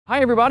Hi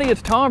everybody,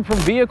 it's Tom from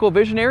Vehicle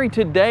Visionary.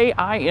 Today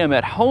I am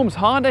at Holmes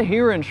Honda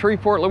here in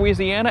Shreveport,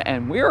 Louisiana,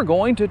 and we are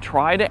going to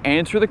try to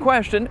answer the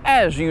question,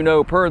 as you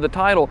know per the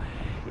title,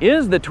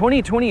 is the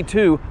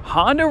 2022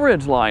 Honda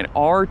Ridgeline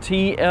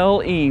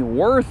RTL-E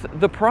worth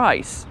the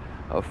price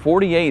of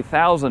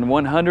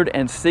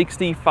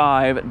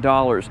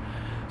 $48,165?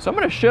 So I'm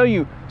going to show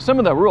you some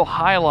of the real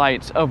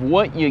highlights of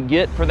what you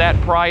get for that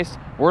price.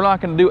 We're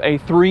not going to do a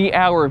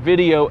 3-hour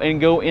video and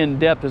go in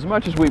depth as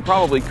much as we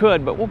probably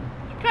could, but we'll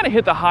kind of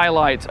hit the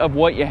highlights of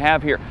what you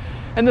have here.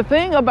 And the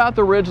thing about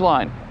the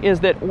Ridgeline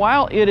is that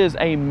while it is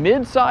a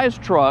mid-size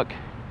truck,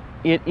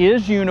 it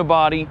is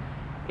unibody.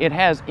 It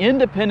has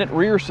independent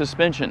rear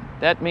suspension.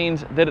 That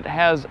means that it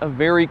has a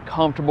very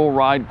comfortable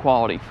ride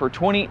quality. For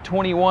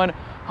 2021,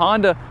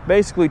 Honda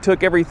basically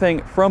took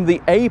everything from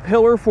the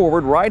A-pillar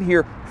forward, right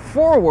here,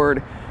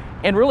 forward,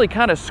 and really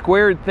kind of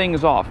squared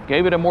things off,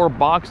 gave it a more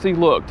boxy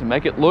look to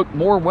make it look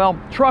more, well,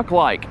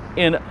 truck-like.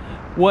 In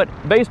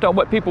based on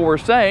what people were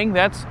saying,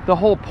 that's the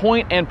whole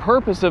point and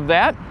purpose of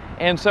that.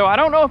 And so I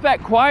don't know if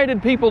that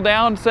quieted people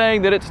down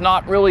saying that it's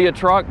not really a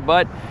truck,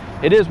 but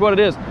it is what it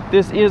is.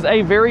 This is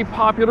a very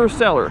popular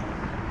seller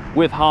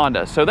with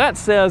Honda, so that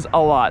says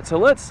a lot. So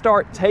let's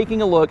start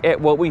taking a look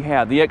at what we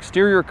have. The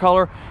exterior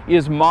color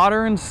is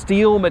modern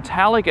steel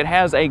metallic. It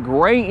has a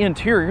gray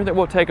interior that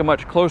we'll take a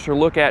much closer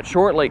look at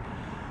shortly.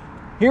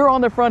 Here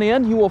on the front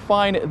end, you will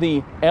find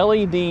the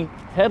LED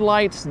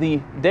headlights, the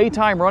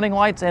daytime running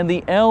lights, and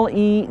the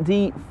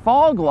LED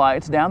fog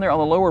lights down there on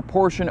the lower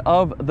portion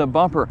of the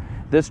bumper.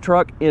 This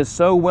truck is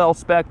so well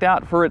spec'd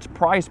out for its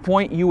price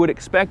point. You would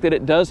expect that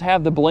it does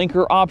have the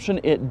blinker option.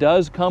 It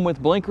does come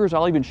with blinkers.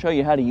 I'll even show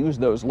you how to use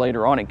those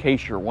later on in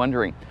case you're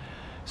wondering.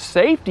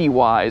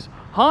 Safety-wise,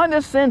 Honda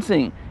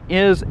Sensing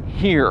is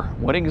here.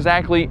 What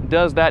exactly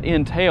does that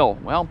entail?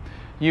 Well,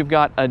 you've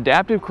got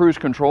adaptive cruise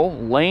control,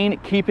 lane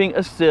keeping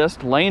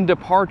assist, lane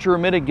departure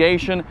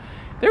mitigation.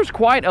 There's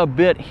quite a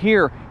bit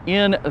here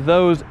in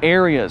those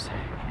areas.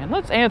 And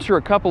let's answer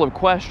a couple of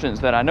questions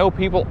that I know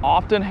people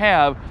often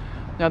have.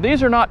 Now,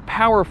 these are not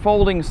power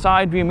folding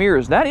side view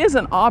mirrors. That is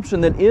an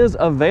option that is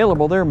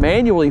available. They're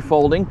manually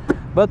folding.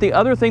 But the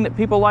other thing that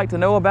people like to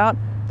know about,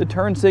 the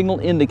turn signal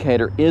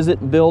indicator. Is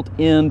it built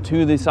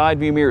into the side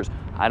view mirrors?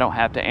 I don't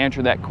have to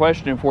answer that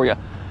question for you.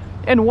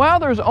 And while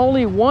there's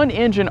only one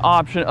engine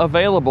option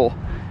available,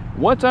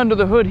 what's under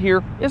the hood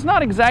here is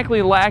not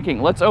exactly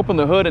lacking. Let's open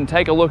the hood and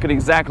take a look at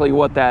exactly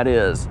what that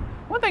is.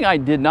 One thing I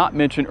did not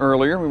mention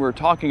earlier, we were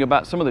talking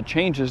about some of the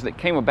changes that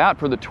came about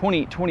for the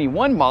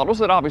 2021 models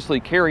that obviously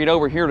carried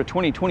over here to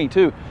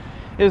 2022,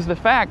 is the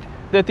fact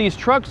that these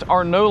trucks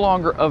are no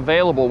longer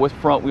available with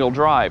front-wheel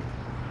drive.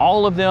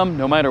 All of them,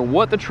 no matter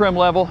what the trim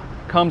level,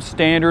 come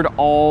standard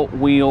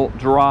all-wheel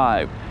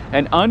drive.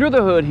 And under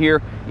the hood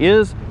here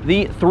is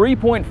the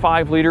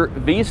 3.5 liter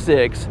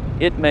V6.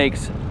 It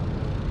makes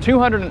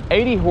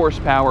 280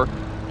 horsepower,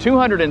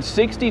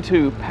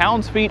 262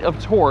 pounds-feet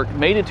of torque,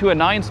 made it to a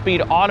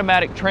 9-speed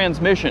automatic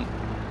transmission.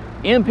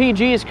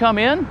 MPGs come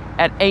in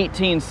at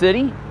 18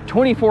 city,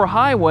 24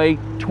 highway,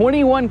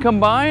 21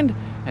 combined,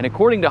 and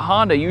according to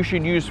Honda, you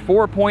should use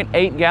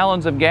 4.8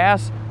 gallons of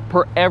gas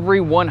per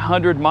every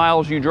 100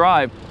 miles you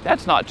drive.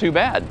 That's not too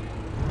bad.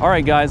 All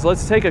right, guys,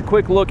 let's take a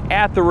quick look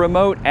at the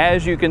remote.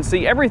 As you can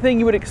see, everything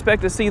you would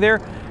expect to see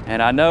there.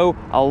 And I know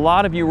a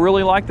lot of you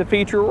really like the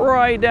feature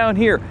right down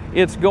here.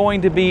 It's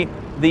going to be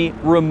the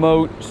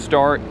remote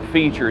start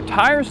feature.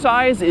 Tire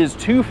size is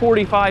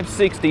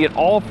 245/60 at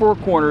all four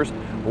corners,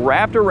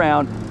 wrapped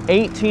around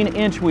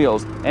 18-inch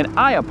wheels. And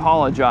I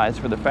apologize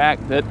for the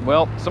fact that,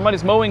 well,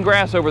 somebody's mowing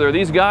grass over there.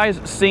 These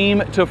guys seem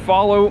to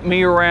follow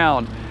me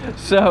around.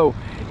 So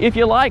if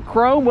you like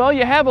chrome, well,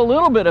 you have a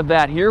little bit of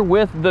that here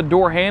with the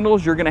door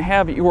handles. You're gonna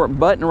have your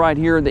button right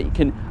here that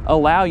can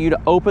allow you to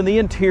open the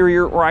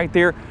interior right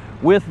there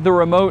with the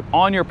remote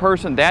on your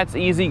person. That's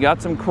easy.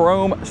 Got some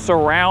chrome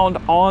surround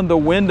on the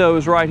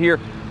windows right here.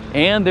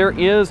 And there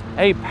is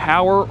a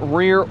power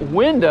rear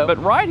window. But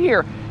right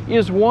here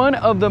is one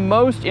of the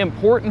most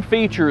important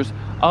features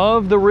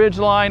of the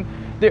Ridgeline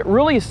that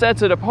really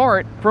sets it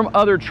apart from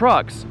other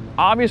trucks.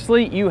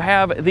 Obviously, you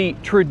have the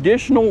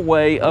traditional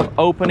way of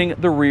opening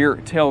the rear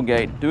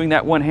tailgate. Doing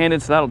that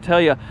one-handed, so that'll tell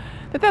you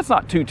that that's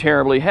not too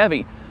terribly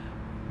heavy.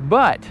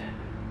 But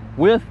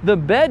with the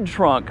bed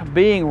trunk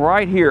being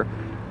right here,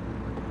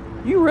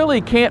 you really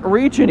can't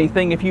reach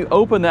anything if you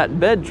open that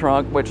bed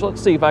trunk, which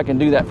let's see if I can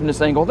do that from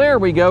this angle. There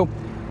we go.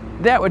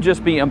 That would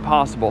just be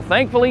impossible.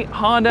 Thankfully,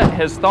 Honda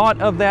has thought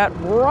of that.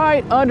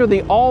 Right under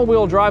the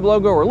all-wheel drive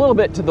logo, or a little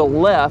bit to the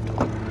left,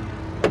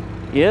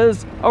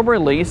 is a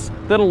release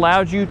that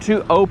allows you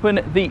to open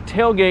the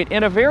tailgate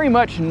in a very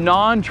much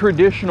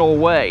non-traditional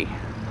way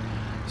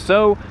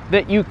so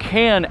that you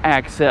can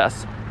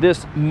access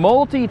this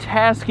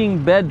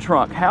multitasking bed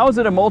trunk. How is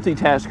it a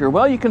multitasker?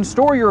 Well, you can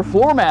store your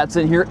floor mats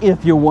in here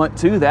if you want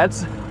to.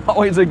 That's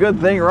always a good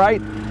thing,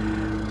 right?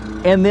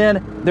 And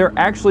then there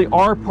actually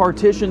are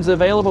partitions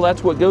available.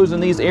 That's what goes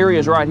in these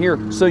areas right here.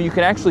 So you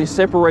can actually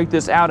separate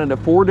this out into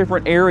 4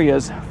 different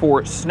areas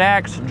for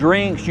snacks,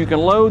 drinks. You can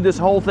load this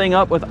whole thing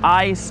up with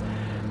ice.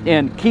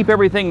 and keep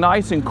everything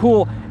nice and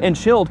cool and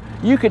chilled.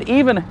 You could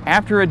even,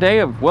 after a day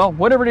of, well,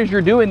 whatever it is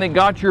you're doing that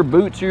got your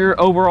boots or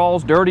your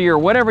overalls dirty or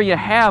whatever you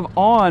have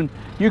on,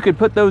 you could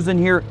put those in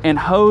here and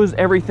hose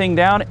everything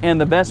down. And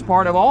the best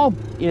part of all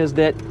is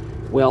that,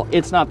 well,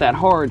 it's not that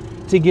hard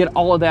to get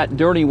all of that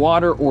dirty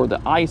water or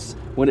the ice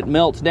when it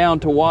melts down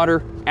to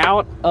water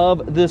out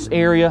of this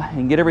area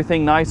and get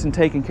everything nice and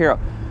taken care of.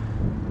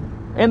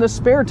 And the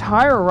spare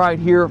tire right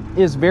here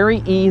is very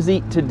easy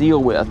to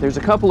deal with. There's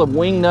a couple of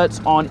wing nuts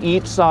on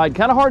each side.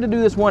 Kind of hard to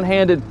do this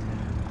one-handed.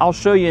 I'll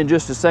show you in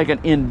just a second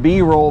in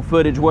B-roll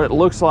footage what it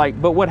looks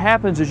like. But what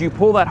happens is you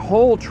pull that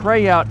whole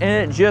tray out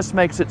and it just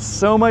makes it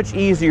so much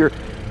easier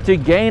to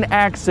gain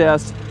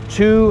access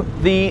to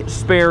the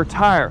spare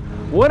tire.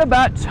 What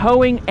about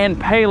towing and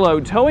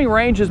payload? Towing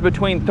ranges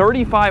between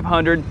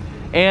 3,500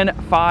 and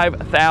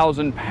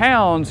 5,000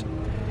 pounds.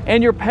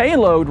 And your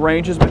payload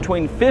ranges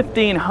between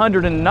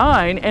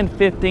 1,509 and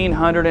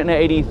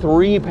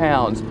 1,583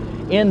 pounds.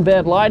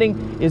 In-bed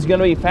lighting is going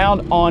to be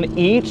found on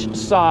each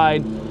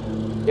side.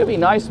 It'd be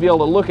nice to be able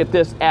to look at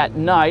this at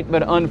night,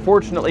 but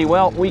unfortunately,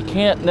 well, we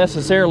can't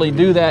necessarily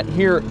do that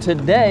here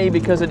today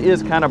because it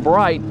is kind of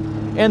bright.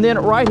 And then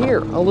right here,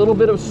 a little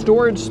bit of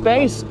storage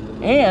space,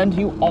 and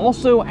you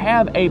also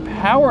have a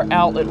power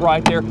outlet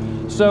right there.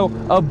 So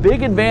a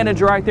big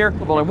advantage right there.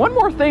 Well, one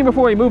more thing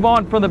before we move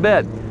on from the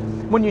bed.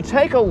 When you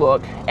take a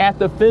look at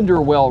the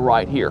fender well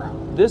right here,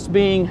 this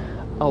being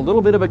a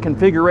little bit of a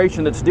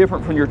configuration that's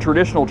different from your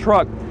traditional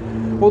truck,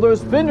 well,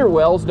 those fender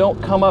wells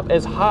don't come up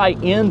as high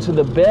into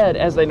the bed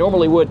as they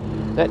normally would.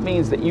 That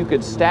means that you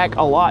could stack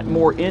a lot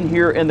more in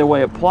here in the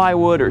way of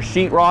plywood or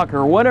sheetrock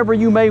or whatever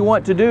you may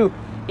want to do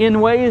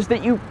in ways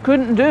that you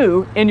couldn't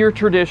do in your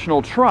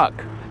traditional truck.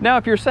 Now,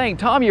 if you're saying,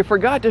 Tom, you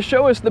forgot to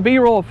show us the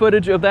B-roll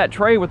footage of that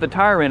tray with the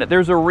tire in it,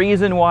 there's a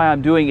reason why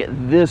I'm doing it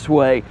this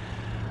way.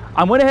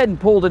 I went ahead and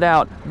pulled it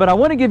out, but I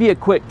want to give you a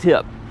quick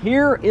tip.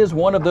 Here is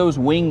one of those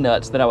wing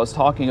nuts that I was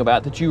talking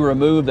about that you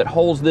remove that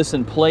holds this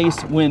in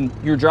place when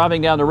you're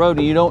driving down the road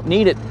and you don't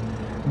need it.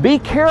 Be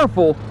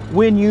careful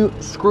when you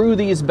screw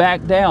these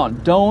back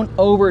down. Don't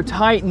over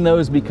tighten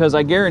those because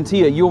I guarantee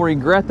you, you'll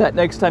regret that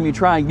next time you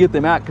try and get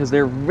them out because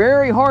they're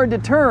very hard to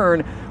turn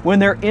when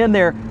they're in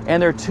there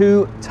and they're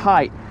too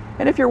tight.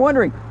 And if you're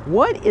wondering,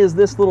 what is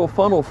this little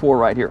funnel for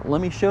right here? Let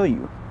me show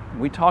you.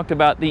 We talked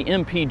about the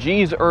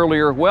MPGs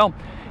earlier. Well,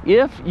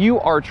 if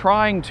you are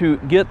trying to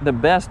get the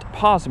best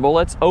possible,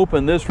 let's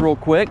open this real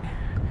quick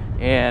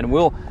and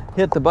we'll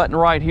hit the button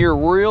right here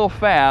real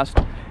fast.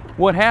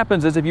 What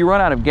happens is if you run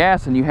out of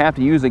gas and you have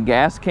to use a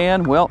gas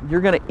can, well,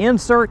 you're going to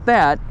insert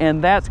that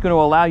and that's going to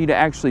allow you to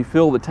actually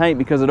fill the tank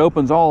because it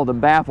opens all of the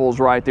baffles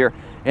right there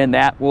and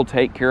that will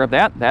take care of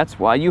that. That's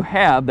why you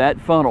have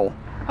that funnel.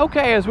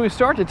 Okay, as we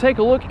start to take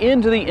a look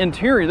into the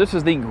interior, this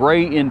is the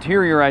gray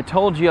interior I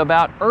told you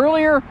about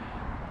earlier.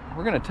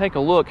 We're going to take a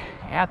look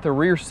at the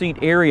rear seat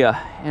area,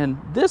 and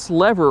this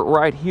lever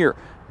right here,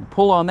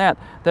 pull on that,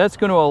 that's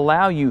going to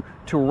allow you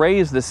to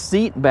raise the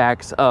seat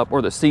backs up,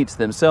 or the seats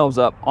themselves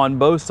up, on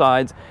both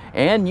sides,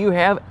 and you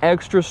have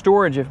extra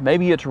storage if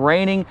maybe it's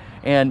raining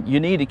and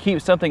you need to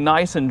keep something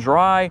nice and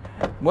dry.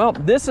 Well,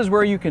 this is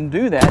where you can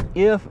do that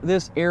if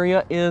this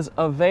area is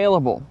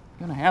available.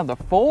 You're going to have the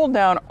fold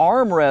down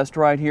armrest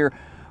right here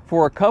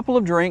for a couple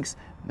of drinks,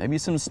 maybe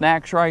some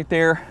snacks right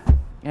there.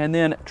 And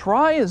then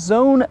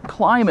Tri-Zone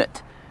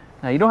Climate.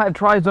 Now you don't have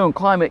Tri-Zone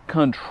Climate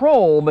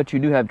Control, but you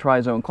do have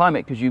Tri-Zone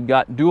Climate because you've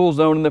got dual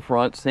zone in the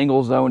front,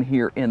 single zone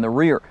here in the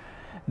rear.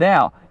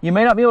 Now, you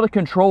may not be able to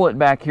control it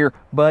back here,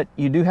 but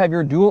you do have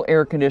your dual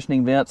air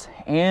conditioning vents,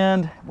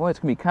 and boy, it's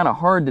gonna be kind of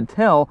hard to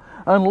tell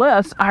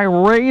unless I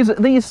raise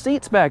these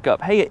seats back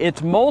up. Hey,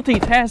 it's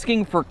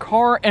multitasking for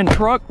car and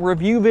truck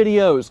review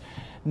videos.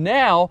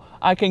 Now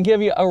I can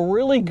give you a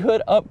really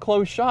good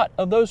up-close shot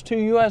of those two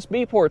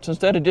USB ports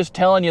instead of just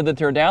telling you that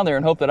they're down there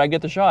and hope that I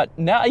get the shot.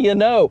 Now you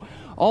know.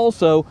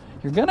 Also,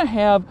 you're going to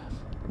have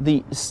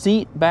the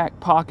seat back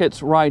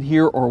pockets right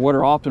here, or what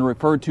are often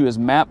referred to as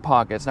map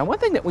pockets. Now, one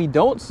thing that we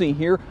don't see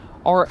here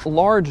are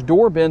large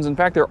door bins. In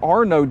fact, there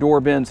are no door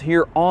bins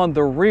here on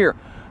the rear.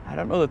 I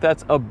don't know that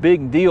that's a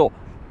big deal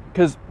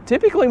because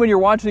typically when you're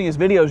watching these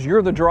videos,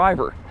 you're the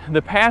driver.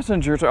 The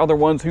passengers are the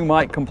ones who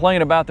might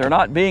complain about there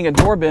not being a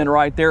door bin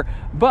right there,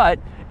 but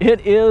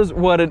it is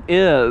what it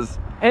is.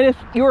 And if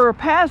you're a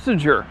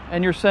passenger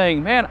and you're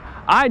saying, man,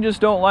 I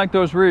just don't like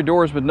those rear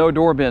doors with no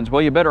door bins,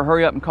 well, you better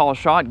hurry up and call a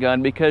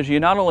shotgun because you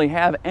not only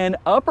have an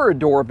upper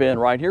door bin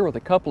right here with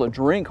a couple of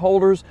drink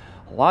holders,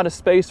 a lot of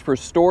space for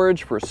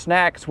storage, for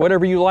snacks,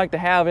 whatever you like to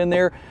have in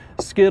there,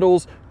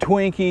 Skittles,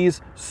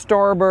 Twinkies,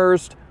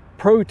 Starburst,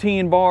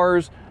 protein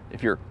bars.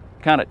 If you're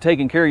kind of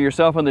taking care of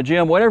yourself in the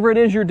gym, whatever it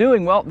is you're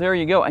doing, well, there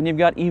you go. And you've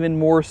got even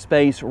more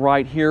space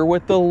right here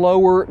with the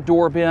lower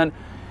door bin.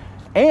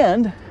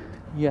 And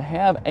you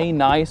have a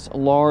nice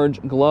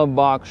large glove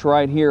box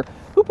right here.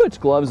 Who puts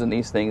gloves in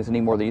these things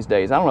anymore these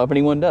days? I don't know if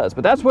anyone does,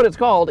 but that's what it's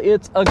called.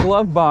 It's a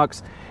glove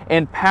box.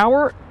 And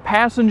power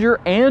passenger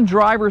and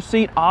driver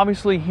seat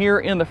obviously here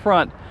in the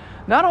front.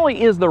 Not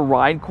only is the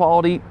ride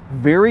quality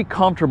very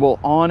comfortable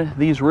on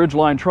these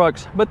Ridgeline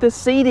trucks, but the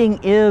seating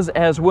is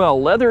as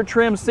well. Leather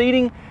trim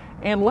seating,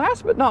 and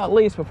last but not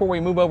least, before we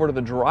move over to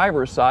the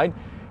driver's side,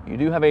 you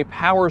do have a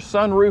power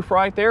sunroof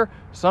right there.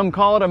 Some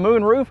call it a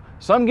moonroof.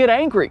 Some get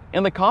angry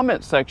in the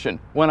comments section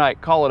when I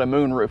call it a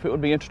moonroof. It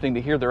would be interesting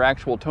to hear their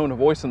actual tone of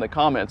voice in the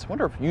comments.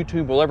 Wonder if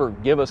YouTube will ever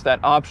give us that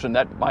option.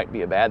 That might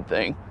be a bad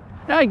thing.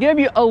 Now, I gave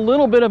you a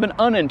little bit of an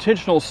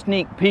unintentional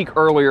sneak peek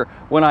earlier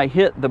when I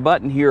hit the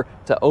button here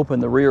to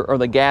open the rear or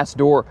the gas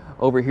door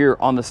over here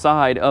on the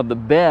side of the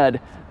bed,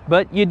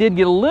 but you did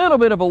get a little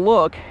bit of a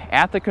look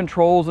at the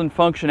controls and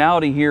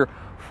functionality here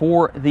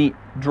for the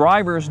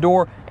driver's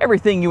door.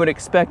 Everything you would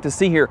expect to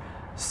see here.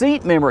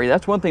 Seat memory,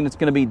 that's one thing that's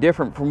going to be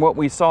different from what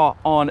we saw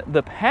on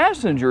the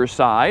passenger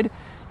side.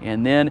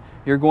 And then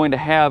you're going to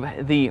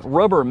have the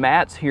rubber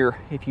mats here.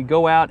 If you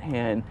go out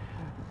and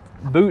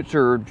boots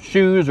or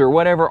shoes or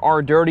whatever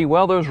are dirty,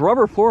 well, those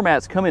rubber floor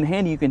mats come in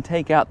handy. You can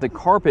take out the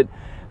carpet,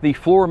 the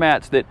floor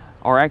mats that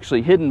are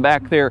actually hidden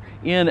back there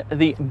in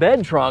the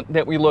bed trunk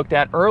that we looked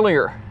at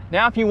earlier.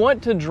 Now, if you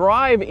want to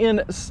drive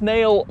in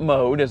snail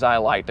mode, as I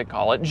like to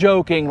call it,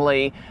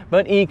 jokingly,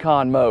 but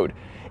econ mode,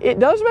 it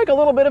does make a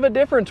little bit of a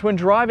difference when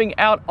driving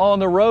out on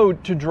the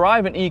road to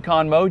drive in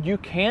econ mode. You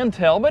can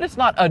tell, but it's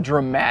not a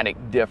dramatic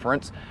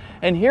difference.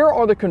 And here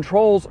are the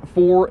controls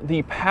for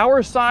the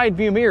power side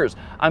view mirrors.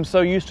 I'm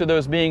so used to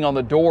those being on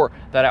the door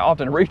that I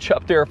often reach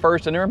up there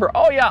first and remember,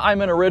 oh yeah,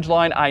 I'm in a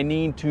Ridgeline, I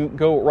need to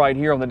go right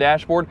here on the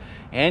dashboard.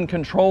 And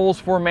controls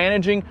for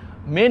managing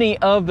many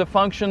of the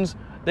functions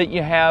that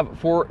you have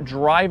for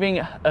driving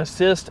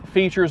assist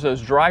features,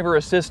 those driver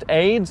assist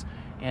aids.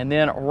 And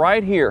then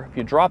right here, if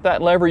you drop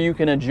that lever, you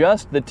can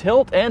adjust the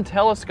tilt and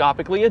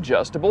telescopically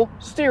adjustable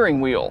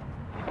steering wheel.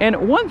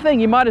 And one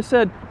thing you might have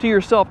said to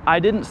yourself, I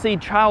didn't see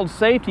child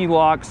safety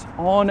locks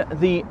on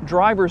the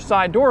driver's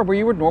side door where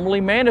you would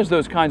normally manage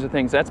those kinds of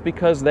things. That's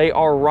because they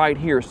are right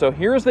here. So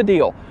here's the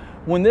deal.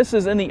 When this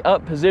is in the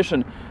up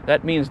position,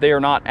 that means they are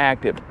not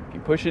active. If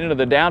you push it into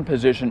the down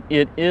position,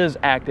 it is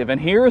active.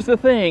 And here's the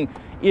thing,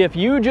 if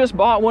you just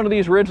bought one of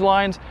these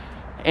Ridgelines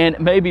and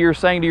maybe you're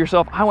saying to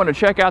yourself, I want to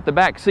check out the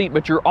back seat,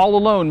 but you're all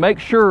alone, make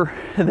sure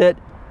that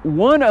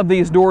one of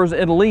these doors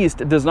at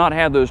least does not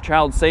have those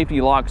child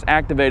safety locks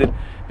activated,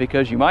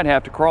 because you might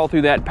have to crawl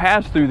through that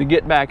pass-through to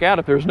get back out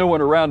if there's no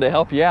one around to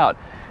help you out.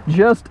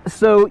 Just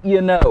so you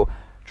know.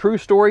 True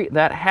story,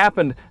 that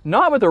happened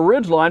not with a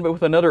Ridgeline, but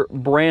with another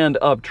brand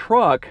of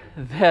truck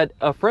that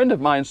a friend of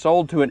mine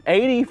sold to an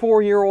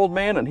 84-year-old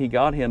man, and he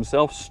got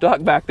himself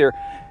stuck back there.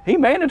 He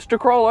managed to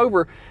crawl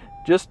over,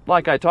 just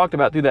like I talked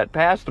about through that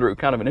pass-through.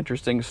 Kind of an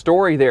interesting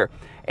story there.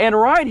 And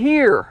right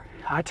here,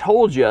 I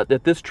told you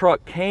that this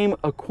truck came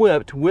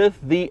equipped with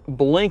the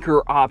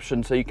blinker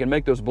option, so you can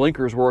make those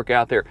blinkers work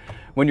out there.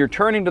 When you're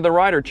turning to the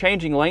right or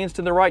changing lanes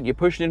to the right, you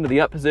push it into the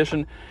up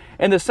position.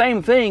 And the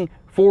same thing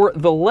for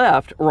the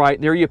left, right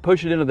there, you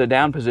push it into the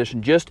down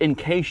position, just in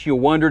case you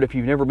wondered if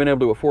you've never been able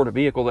to afford a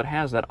vehicle that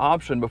has that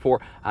option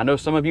before. I know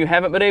some of you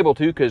haven't been able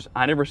to, because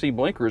I never see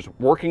blinkers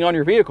working on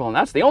your vehicle, and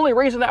that's the only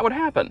reason that would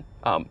happen.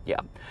 Yeah.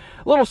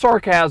 A little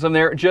sarcasm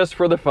there, just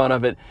for the fun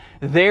of it.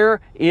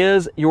 There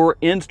is your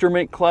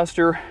instrument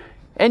cluster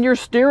and your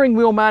steering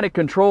wheel mounted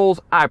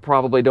controls. I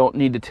probably don't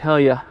need to tell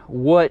you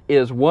what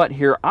is what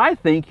here. I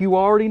think you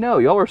already know.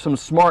 Y'all are some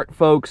smart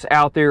folks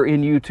out there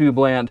in YouTube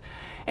land.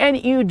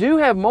 And you do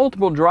have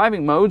multiple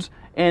driving modes,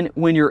 and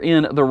when you're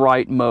in the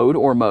right mode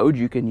or mode,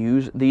 you can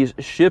use these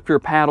shifter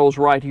paddles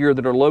right here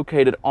that are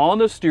located on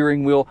the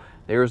steering wheel.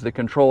 There's the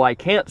control I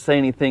can't say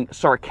anything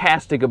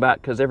sarcastic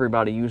about, because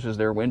everybody uses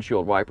their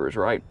windshield wipers,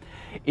 right?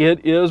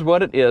 It is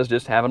what it is,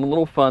 just having a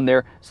little fun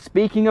there.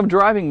 Speaking of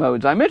driving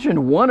modes, I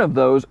mentioned one of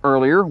those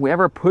earlier. We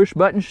have our push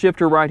button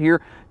shifter right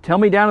here. Tell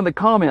me down in the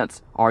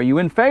comments, are you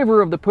in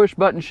favor of the push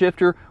button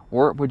shifter,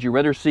 or would you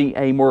rather see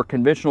a more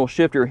conventional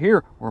shifter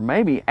here? Or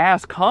maybe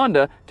ask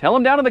Honda, tell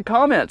them down in the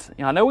comments.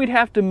 I know we'd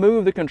have to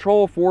move the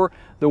control for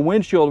the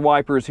windshield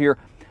wipers here,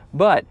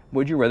 but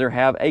would you rather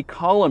have a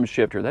column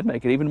shifter? That'd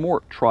make it even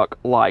more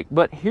truck-like.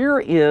 But here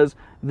is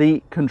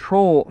the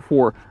control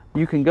for,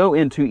 you can go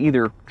into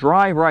either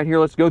drive right here.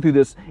 Let's go through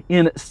this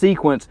in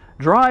sequence.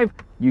 Drive,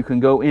 you can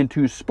go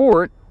into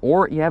sport,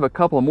 or you have a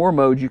couple of more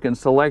modes you can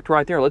select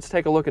right there. Let's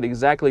take a look at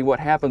exactly what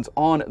happens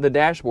on the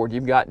dashboard.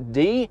 You've got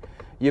D,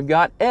 you've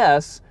got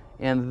S,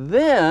 and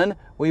then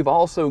we've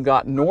also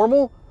got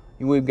normal,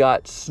 we've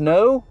got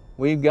snow,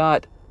 we've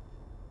got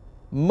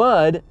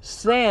mud,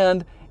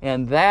 sand,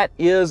 and that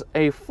is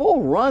a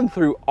full run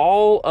through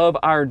all of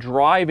our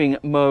driving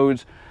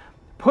modes.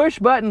 Push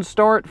button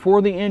start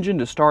for the engine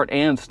to start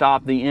and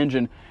stop the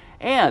engine.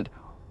 And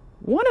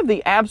one of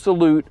the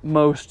absolute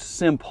most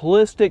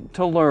simplistic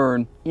to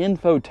learn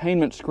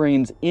infotainment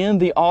screens in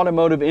the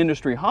automotive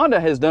industry. Honda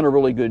has done a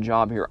really good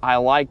job here. I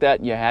like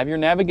that. You have your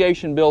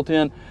navigation built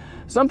in.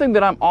 Something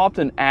that I'm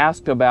often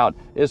asked about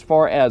as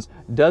far as,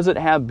 does it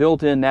have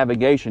built-in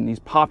navigation? These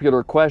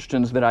popular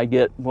questions that I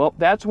get, well,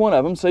 that's one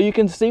of them. So you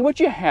can see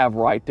what you have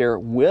right there.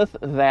 With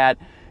that,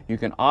 you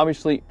can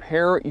obviously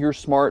pair your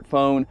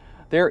smartphone.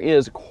 there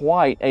is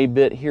quite a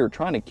bit here.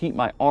 Trying to keep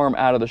my arm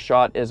out of the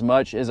shot as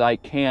much as I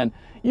can.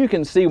 You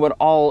can see what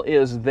all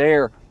is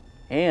there.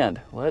 And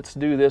let's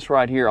do this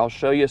right here. I'll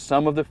show you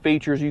some of the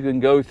features you can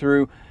go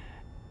through.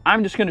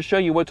 I'm just going to show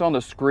you what's on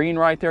the screen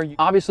right there.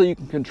 Obviously, you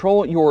can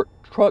control your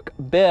truck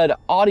bed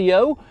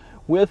audio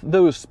with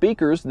those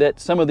speakers that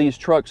some of these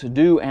trucks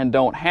do and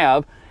don't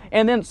have.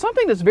 And then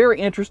something that's very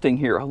interesting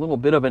here, a little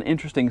bit of an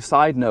interesting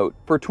side note.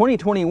 For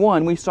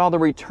 2021, we saw the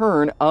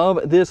return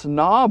of this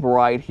knob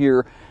right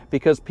here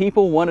because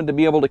people wanted to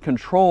be able to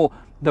control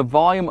the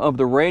volume of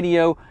the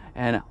radio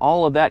and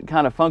all of that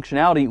kind of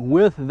functionality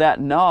with that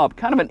knob.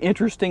 Kind of an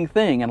interesting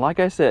thing. And like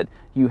I said,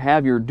 you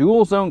have your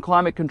dual zone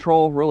climate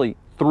control, really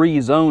 3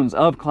 zones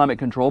of climate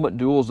control, but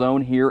dual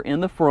zone here in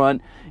the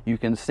front. You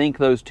can sync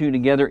those two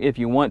together if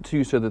you want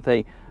to so that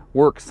they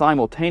work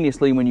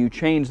simultaneously when you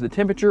change the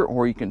temperature,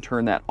 or you can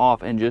turn that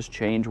off and just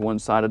change one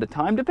side at a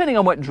time, depending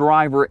on what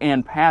driver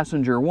and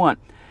passenger want.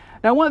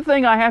 Now, one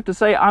thing I have to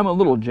say I'm a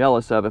little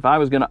jealous of, if I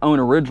was going to own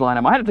a Ridgeline,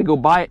 I might have to go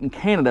buy it in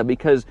Canada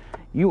because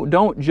you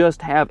don't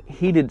just have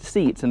heated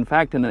seats. In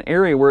fact, in an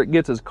area where it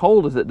gets as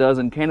cold as it does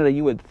in Canada,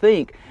 you would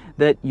think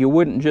that you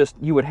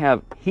would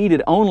have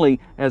heated only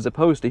as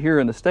opposed to here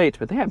in the States,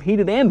 but they have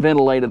heated and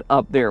ventilated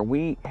up there.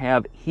 We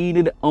have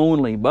heated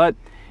only, but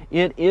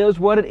it is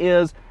what it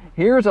is.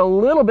 Here's a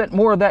little bit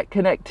more of that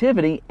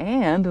connectivity,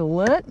 and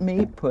let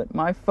me put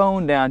my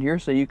phone down here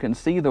so you can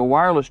see the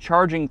wireless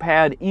charging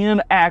pad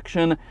in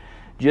action,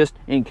 just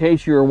in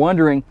case you're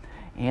wondering.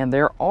 And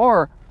there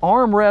are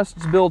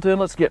armrests built in.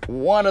 Let's get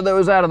one of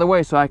those out of the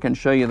way so I can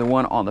show you the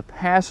one on the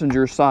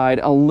passenger side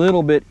a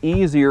little bit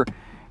easier.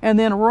 And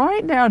then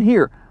right down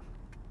here,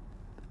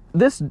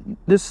 this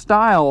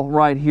style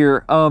right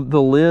here of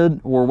the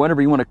lid, or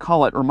whatever you want to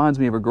call it, reminds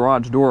me of a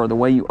garage door, the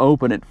way you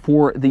open it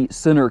for the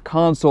center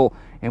console.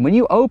 And when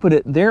you open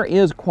it, there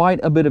is quite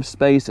a bit of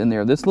space in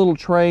there. This little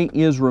tray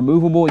is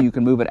removable. You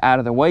can move it out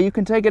of the way. You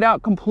can take it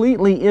out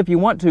completely if you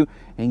want to.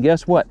 And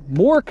guess what?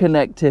 More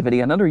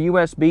connectivity, another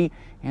USB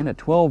and a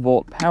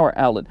 12-volt power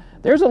outlet.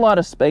 There's a lot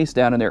of space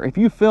down in there. If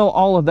you fill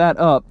all of that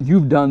up,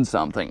 you've done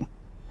something.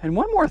 And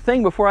one more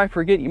thing before I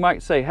forget, you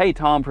might say, hey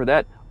Tom, for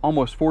that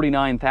almost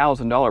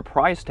 $49,000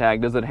 price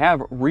tag, does it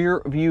have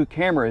rear view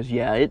cameras?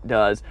 Yeah, it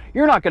does.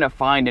 You're not going to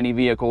find any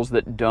vehicles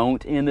that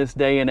don't in this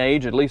day and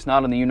age, at least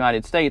not in the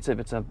United States. If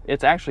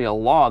it's actually a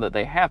law that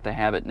they have to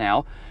have it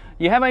now.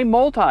 You have a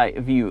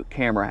multi-view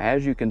camera,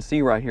 as you can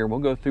see right here. We'll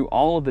go through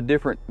all of the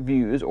different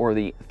views, or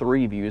the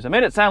 3 views. I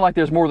made it sound like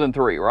there's more than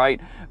 3,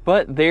 right?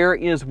 But there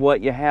is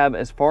what you have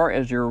as far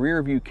as your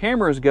rear view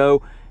cameras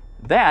go.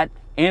 That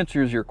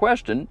answers your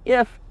question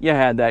if you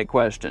had that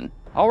question.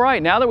 All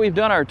right, now that we've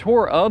done our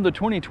tour of the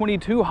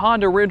 2022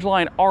 Honda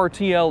Ridgeline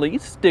RTL-E,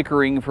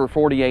 stickering for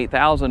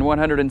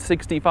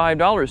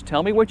 $48,165,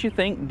 tell me what you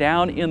think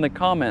down in the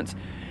comments.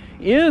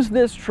 Is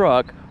this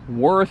truck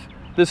worth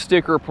the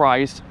sticker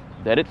price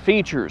that it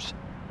features?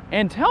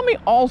 And tell me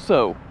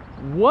also,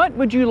 what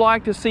would you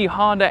like to see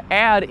Honda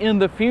add in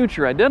the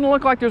future? It doesn't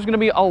look like there's going to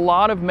be a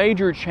lot of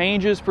major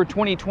changes for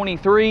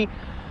 2023.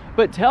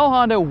 But tell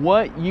Honda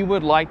what you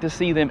would like to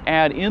see them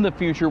add in the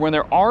future when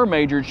there are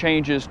major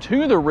changes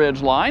to the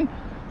Ridgeline.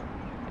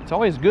 It's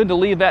always good to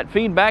leave that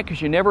feedback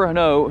because you never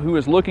know who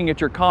is looking at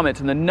your comments.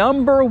 And the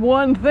number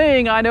one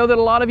thing I know that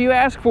a lot of you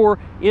ask for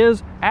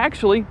is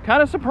actually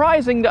kind of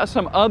surprising to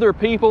some other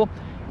people,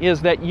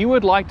 is that you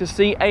would like to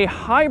see a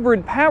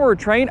hybrid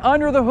powertrain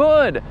under the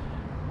hood.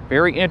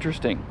 Very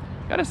interesting.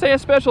 Got to say a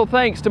special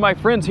thanks to my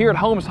friends here at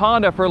Holmes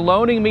Honda for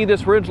loaning me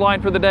this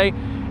Ridgeline for the day,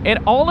 and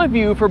all of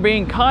you for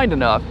being kind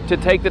enough to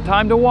take the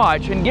time to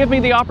watch and give me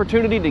the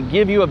opportunity to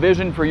give you a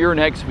vision for your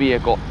next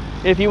vehicle.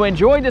 If you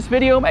enjoyed this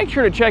video, make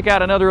sure to check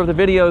out another of the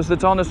videos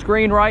that's on the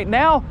screen right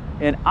now,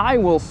 and I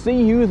will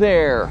see you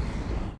there.